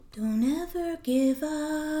Never give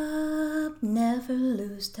up, never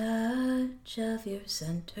lose touch of your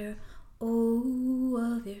center,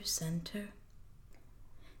 oh, of your center.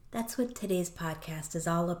 That's what today's podcast is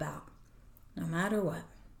all about, no matter what.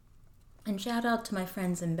 And shout out to my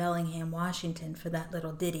friends in Bellingham, Washington for that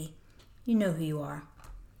little ditty. You know who you are.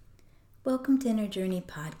 Welcome to Inner Journey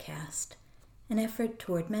Podcast, an effort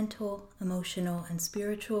toward mental, emotional, and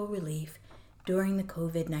spiritual relief during the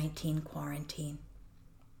COVID-19 quarantine.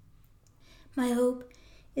 My hope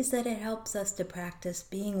is that it helps us to practice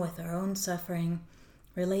being with our own suffering,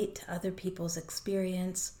 relate to other people's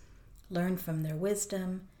experience, learn from their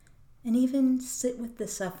wisdom, and even sit with the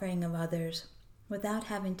suffering of others without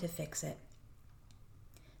having to fix it.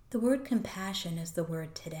 The word compassion is the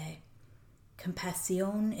word today.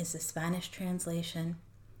 Compasión is the Spanish translation.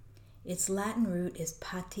 Its Latin root is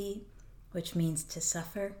pati, which means to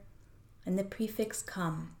suffer, and the prefix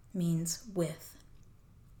cum means with.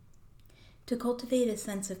 To cultivate a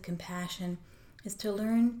sense of compassion is to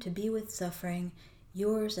learn to be with suffering,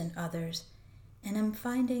 yours and others, and I'm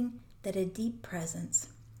finding that a deep presence,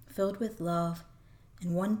 filled with love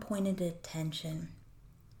and one-pointed attention,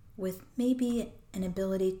 with maybe an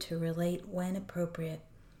ability to relate when appropriate,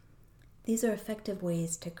 these are effective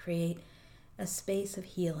ways to create a space of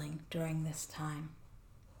healing during this time.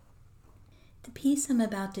 The piece I'm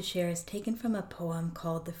about to share is taken from a poem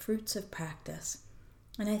called The Fruits of Practice,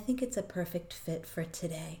 and I think it's a perfect fit for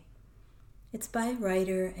today. It's by a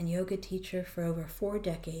writer and yoga teacher for over 4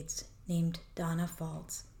 decades named Donna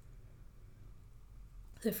Faltz.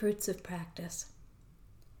 The Fruits of Practice.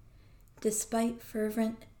 Despite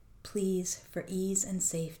fervent pleas for ease and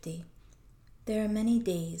safety, there are many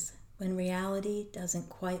days when reality doesn't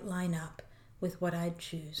quite line up with what I'd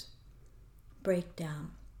choose.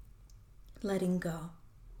 Breakdown. Letting go.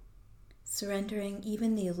 Surrendering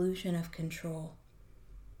even the illusion of control.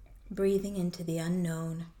 Breathing into the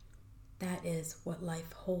unknown. That is what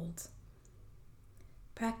life holds.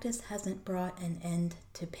 Practice hasn't brought an end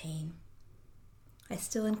to pain. I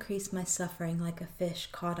still increase my suffering like a fish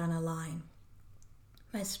caught on a line.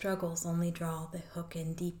 My struggles only draw the hook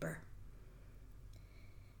in deeper.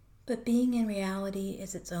 But being in reality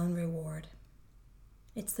is its own reward.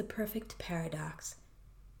 It's the perfect paradox,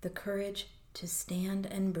 the courage to stand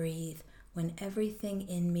and breathe when everything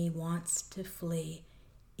in me wants to flee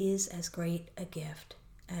is as great a gift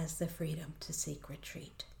as the freedom to seek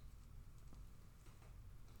retreat.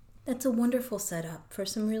 That's a wonderful setup for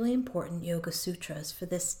some really important yoga sutras for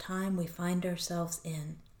this time we find ourselves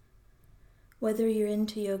in. Whether you're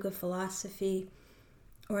into yoga philosophy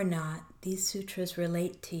or not, these sutras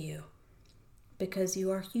relate to you because you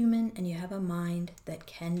are human and you have a mind that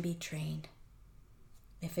can be trained.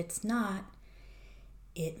 If it's not,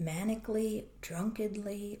 it manically,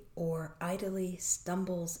 drunkenly, or idly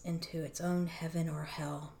stumbles into its own heaven or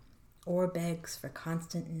hell, or begs for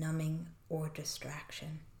constant numbing or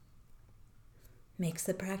distraction. Makes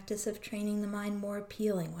the practice of training the mind more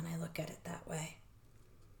appealing when I look at it that way.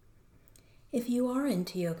 If you are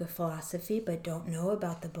into yoga philosophy but don't know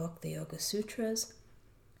about the book, The Yoga Sutras,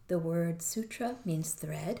 the word sutra means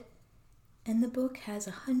thread, and the book has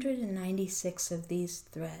 196 of these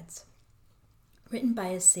threads, written by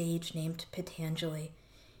a sage named Patanjali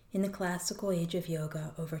in the classical age of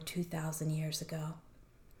yoga over 2,000 years ago.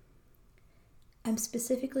 I'm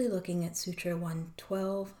specifically looking at Sutra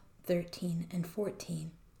 112, 13, and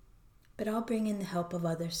 14, but I'll bring in the help of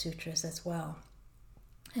other sutras as well.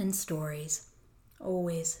 And stories,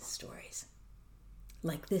 always stories,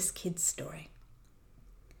 like this kid's story.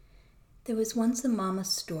 There was once a mama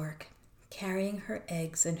stork carrying her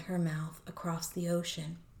eggs in her mouth across the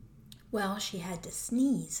ocean. Well, she had to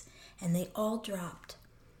sneeze, and they all dropped.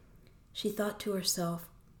 She thought to herself,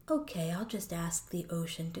 okay, I'll just ask the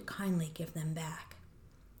ocean to kindly give them back.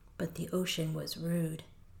 But the ocean was rude.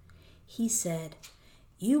 He said,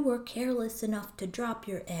 "You were careless enough to drop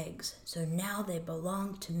your eggs, so now they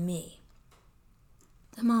belong to me."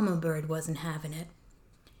 The mama bird wasn't having it.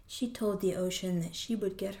 She told the ocean that she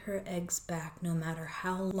would get her eggs back no matter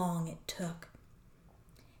how long it took.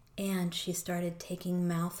 And she started taking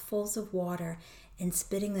mouthfuls of water and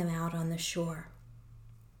spitting them out on the shore.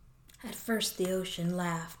 At first the ocean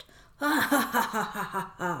laughed, ha ha ha ha ha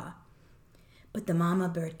ha ha. But the mama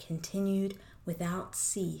bird continued without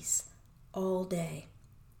cease all day,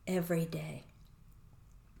 every day.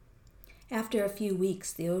 After a few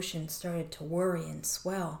weeks, the ocean started to worry and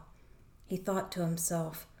swell. He thought to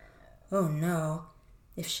himself, oh no,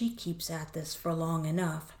 if she keeps at this for long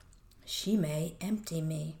enough, she may empty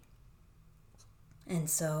me. And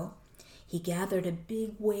so he gathered a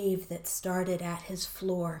big wave that started at his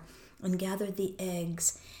floor and gathered the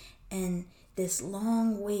eggs and this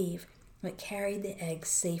long wave that carried the eggs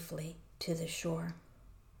safely to the shore.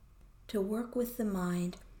 To work with the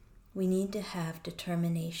mind, we need to have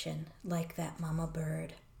determination like that mama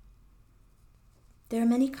bird. There are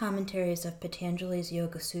many commentaries of Patanjali's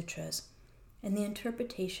Yoga Sutras, and the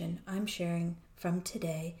interpretation I'm sharing from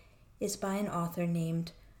today is by an author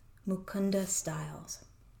named Mukunda Stiles.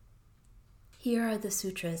 Here are the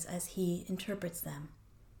sutras as he interprets them.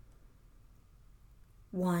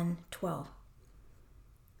 1:12.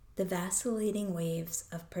 The vacillating waves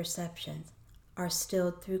of perception are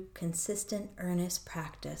stilled through consistent, earnest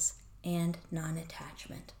practice and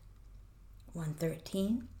non-attachment.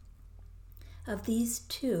 1:13. Of these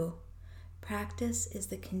two, practice is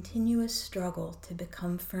the continuous struggle to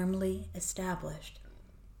become firmly established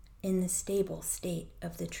in the stable state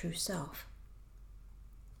of the true self.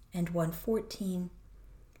 And 1:14,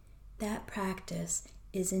 that practice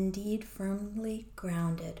is indeed firmly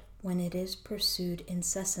grounded when it is pursued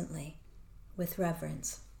incessantly with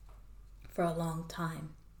reverence for a long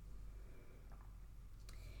time.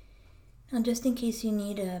 Now, just in case you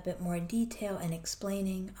need a bit more detail and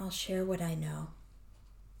explaining, I'll share what I know.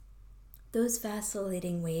 Those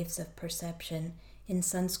vacillating waves of perception in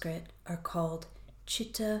Sanskrit are called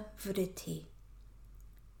chitta vritti.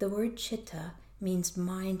 The word chitta means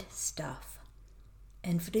mind stuff,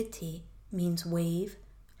 and vritti means wave,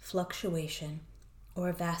 fluctuation,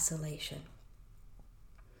 or vacillation.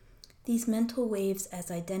 These mental waves, as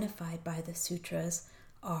identified by the sutras,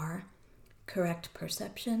 are correct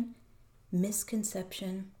perception,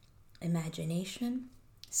 misconception, imagination,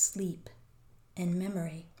 sleep, and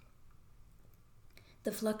memory.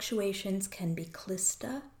 The fluctuations can be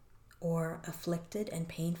klista, or afflicted and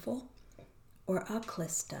painful, or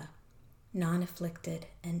aklista, non-afflicted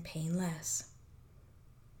and painless.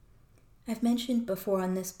 I've mentioned before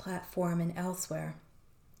on this platform and elsewhere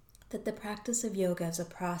that the practice of yoga is a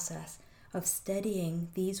process of steadying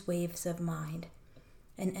these waves of mind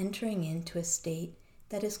and entering into a state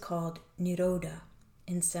that is called nirodha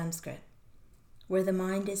in Sanskrit, where the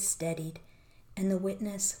mind is steadied and the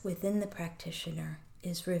witness within the practitioner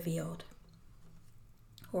is revealed.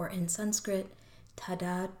 Or in Sanskrit,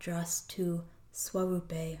 tada drastu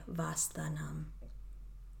swarupe vastanam.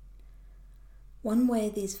 One way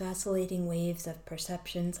these vacillating waves of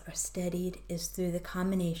perceptions are steadied is through the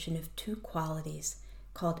combination of two qualities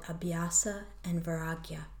called abhyasa and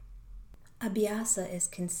vairagya. Abhyasa is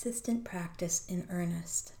consistent practice in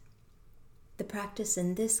earnest. The practice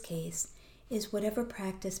in this case is whatever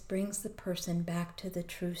practice brings the person back to the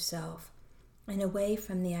true self and away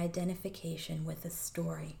from the identification with a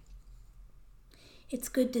story. It's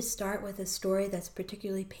good to start with a story that's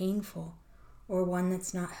particularly painful or one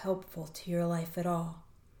that's not helpful to your life at all.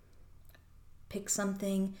 Pick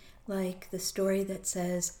something like the story that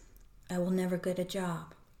says, I will never get a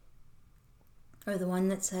job, or the one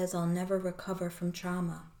that says, I'll never recover from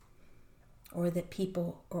trauma, or that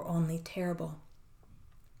people are only terrible.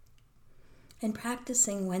 And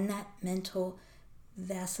practicing when that mental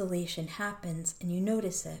vacillation happens and you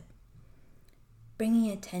notice it, bringing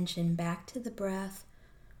attention back to the breath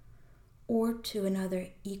or to another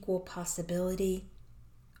equal possibility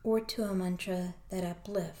or to a mantra that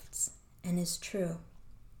uplifts and is true.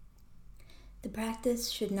 The practice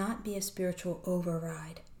should not be a spiritual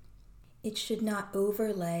override. It should not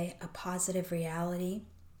overlay a positive reality,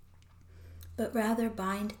 but rather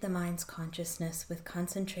bind the mind's consciousness with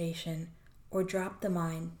concentration or drop the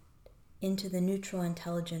mind into the neutral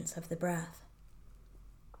intelligence of the breath.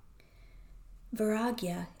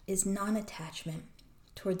 Vairagya is non-attachment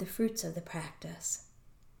toward the fruits of the practice.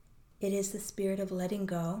 It is the spirit of letting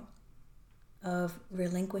go, of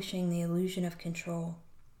relinquishing the illusion of control.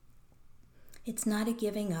 It's not a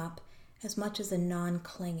giving up as much as a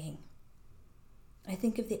non-clinging. I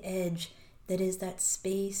think of the edge that is that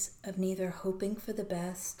space of neither hoping for the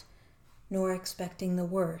best nor expecting the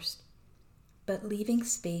worst, but leaving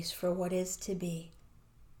space for what is to be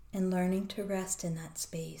and learning to rest in that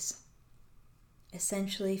space,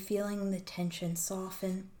 essentially feeling the tension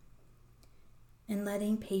soften and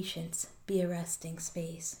letting patience be a resting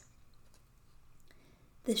space.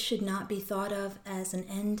 This should not be thought of as an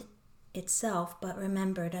end itself, but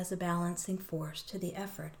remembered as a balancing force to the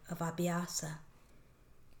effort of abhyasa.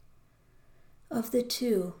 Of the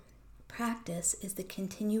two, practice is the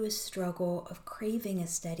continuous struggle of craving a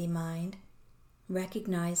steady mind,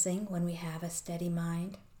 recognizing when we have a steady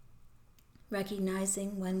mind,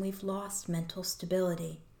 recognizing when we've lost mental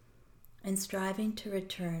stability, and striving to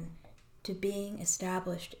return to being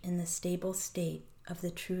established in the stable state of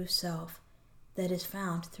the true self that is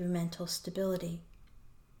found through mental stability.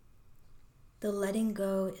 The letting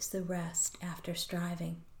go is the rest after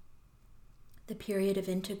striving, the period of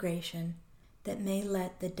integration that may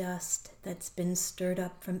let the dust that's been stirred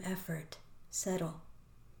up from effort settle.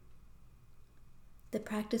 The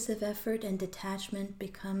practice of effort and detachment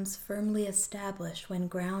becomes firmly established when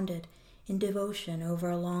grounded in devotion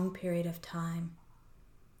over a long period of time.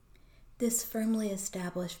 This firmly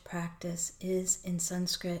established practice is in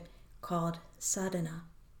Sanskrit called sadhana.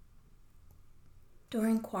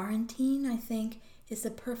 During quarantine, I think, is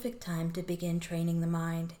the perfect time to begin training the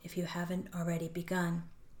mind if you haven't already begun.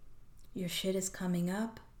 Your shit is coming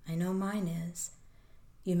up, I know mine is.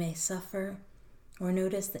 You may suffer or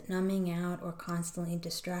notice that numbing out or constantly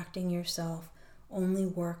distracting yourself only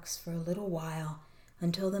works for a little while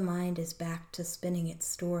until the mind is back to spinning its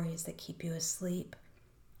stories that keep you asleep,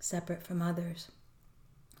 separate from others,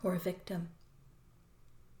 or a victim.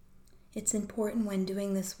 It's important when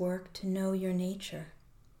doing this work to know your nature.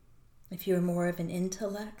 If you're more of an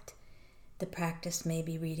intellect, the practice may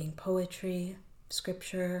be reading poetry,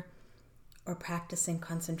 scripture, or practicing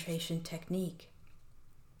concentration technique.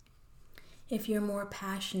 If you're more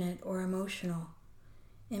passionate or emotional,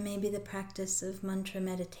 it may be the practice of mantra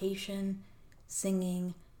meditation,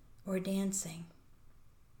 singing, or dancing.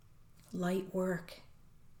 Light work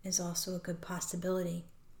is also a good possibility.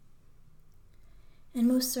 And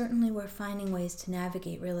most certainly we're finding ways to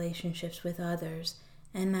navigate relationships with others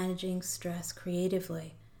and managing stress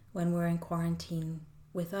creatively when we're in quarantine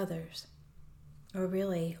with others, or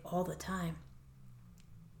really all the time.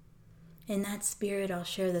 In that spirit, I'll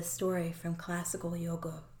share this story from classical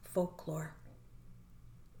yoga folklore.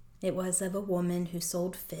 It was of a woman who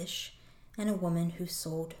sold fish and a woman who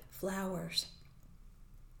sold flowers.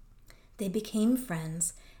 They became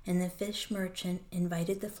friends, and the fish merchant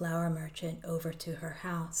invited the flower merchant over to her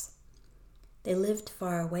house. They lived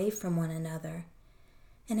far away from one another,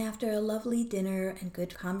 and after a lovely dinner and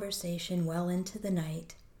good conversation well into the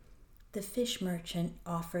night, the fish merchant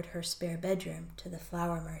offered her spare bedroom to the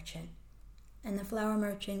flower merchant, and the flower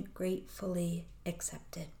merchant gratefully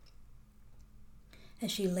accepted.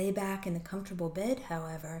 As she lay back in the comfortable bed,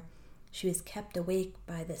 however, she was kept awake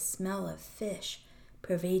by the smell of fish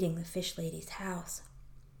pervading the fish lady's house.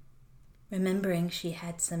 Remembering she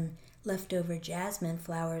had some leftover jasmine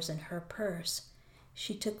flowers in her purse,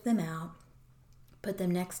 she took them out, put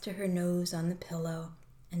them next to her nose on the pillow,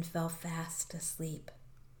 and fell fast asleep.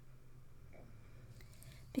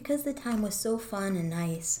 Because the time was so fun and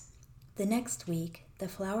nice, the next week the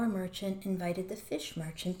flower merchant invited the fish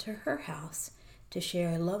merchant to her house to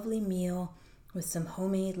share a lovely meal with some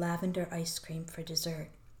homemade lavender ice cream for dessert.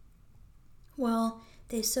 Well,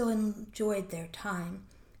 they so enjoyed their time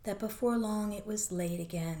that before long it was late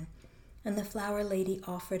again, and the flower lady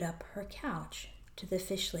offered up her couch to the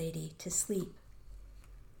fish lady to sleep.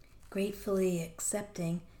 Gratefully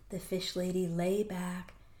accepting, the fish lady lay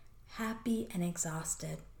back, happy and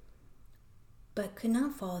exhausted, but could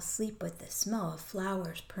not fall asleep with the smell of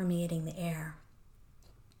flowers permeating the air,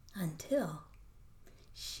 until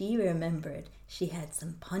she remembered she had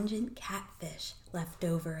some pungent catfish left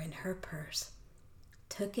over in her purse,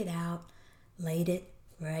 took it out, laid it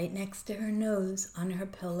right next to her nose on her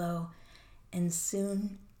pillow, and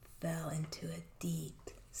soon fell into a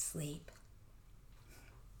deep sleep.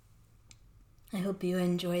 I hope you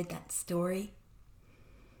enjoyed that story.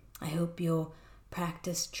 I hope you'll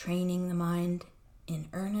practice training the mind in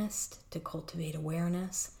earnest to cultivate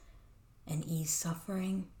awareness and ease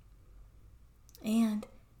suffering. And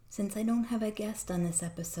since I don't have a guest on this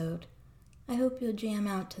episode, I hope you'll jam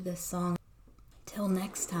out to this song. Till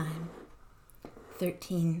next time,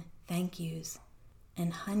 13 thank yous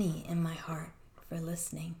and honey in my heart for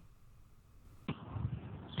listening.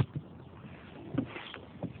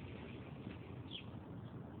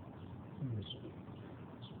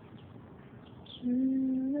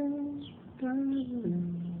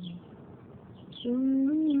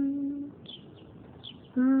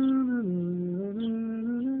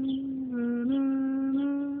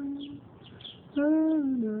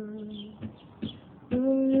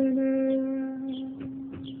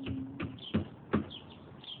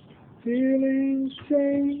 Feelings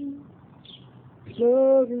change,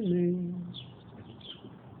 love remains.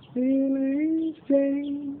 Feelings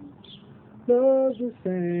change, love the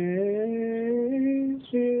same.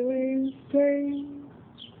 Feelings change,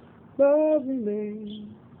 love remains.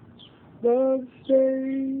 Love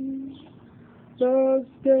stays, love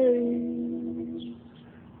stays.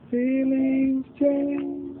 Feelings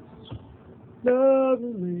change, love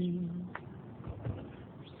remains.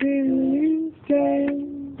 Feelings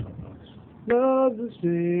change, love the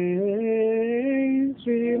same.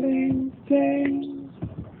 Feelings change,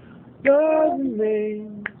 love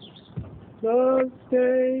remains, love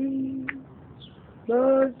stays,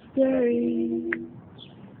 love stays.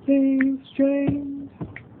 Things change,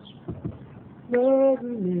 love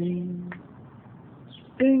remains.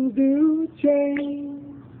 Things do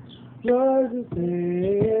change, love the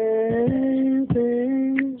same.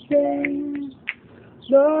 Things change,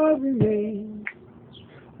 love remains,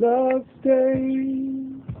 love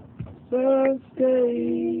stays, love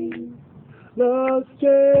stays, love stays.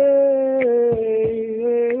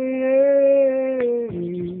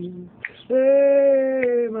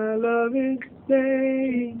 Hey, my love is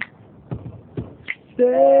staying, stay.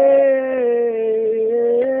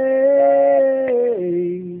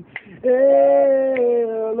 Hey,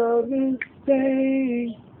 our love is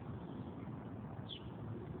staying.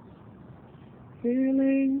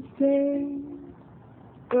 Feelings change,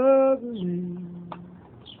 love remains.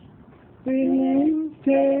 Feelings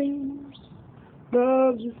change,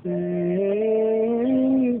 love the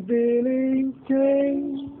same. Feelings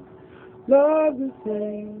change, love the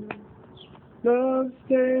same. Love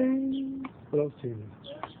stays. What else changes?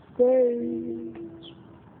 Stays.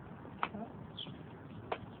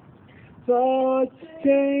 Thoughts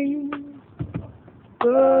change,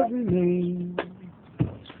 love remains.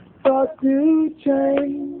 Thoughts do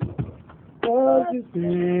change, love the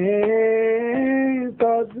same.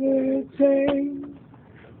 Thoughts will change,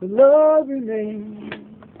 but love remains.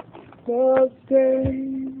 Love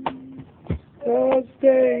stays, love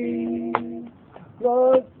stays,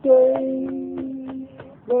 love stays,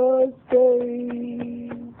 love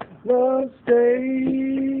stays, love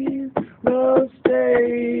stays, love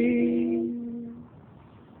stays,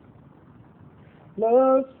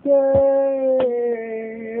 love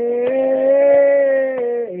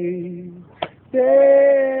stays,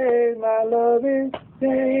 stay, my love is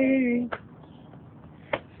staying,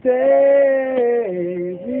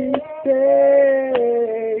 stay, please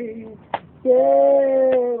stay,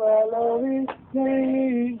 stay, my love is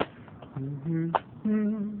staying,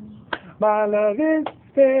 my love is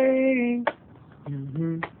staying,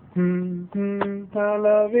 my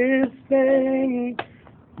love is staying,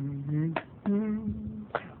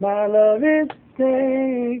 my love is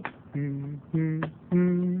staying,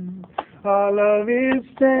 our love is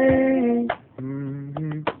staying,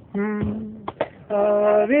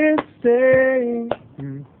 our love is staying,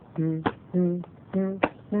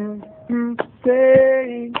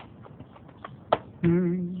 staying,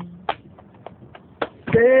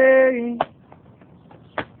 staying,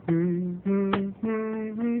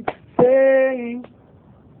 staying,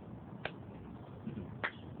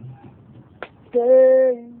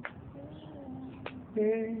 staying,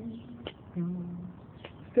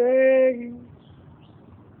 staying,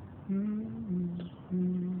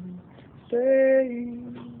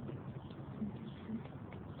 staying.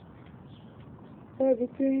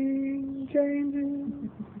 Everything changes,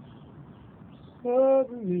 love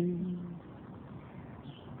me.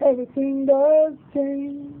 Everything does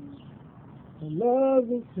change, but love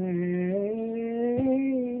the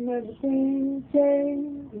same. Everything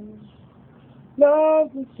changes,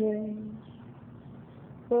 love the same.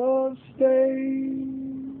 Love stays,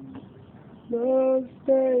 love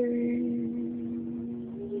stays.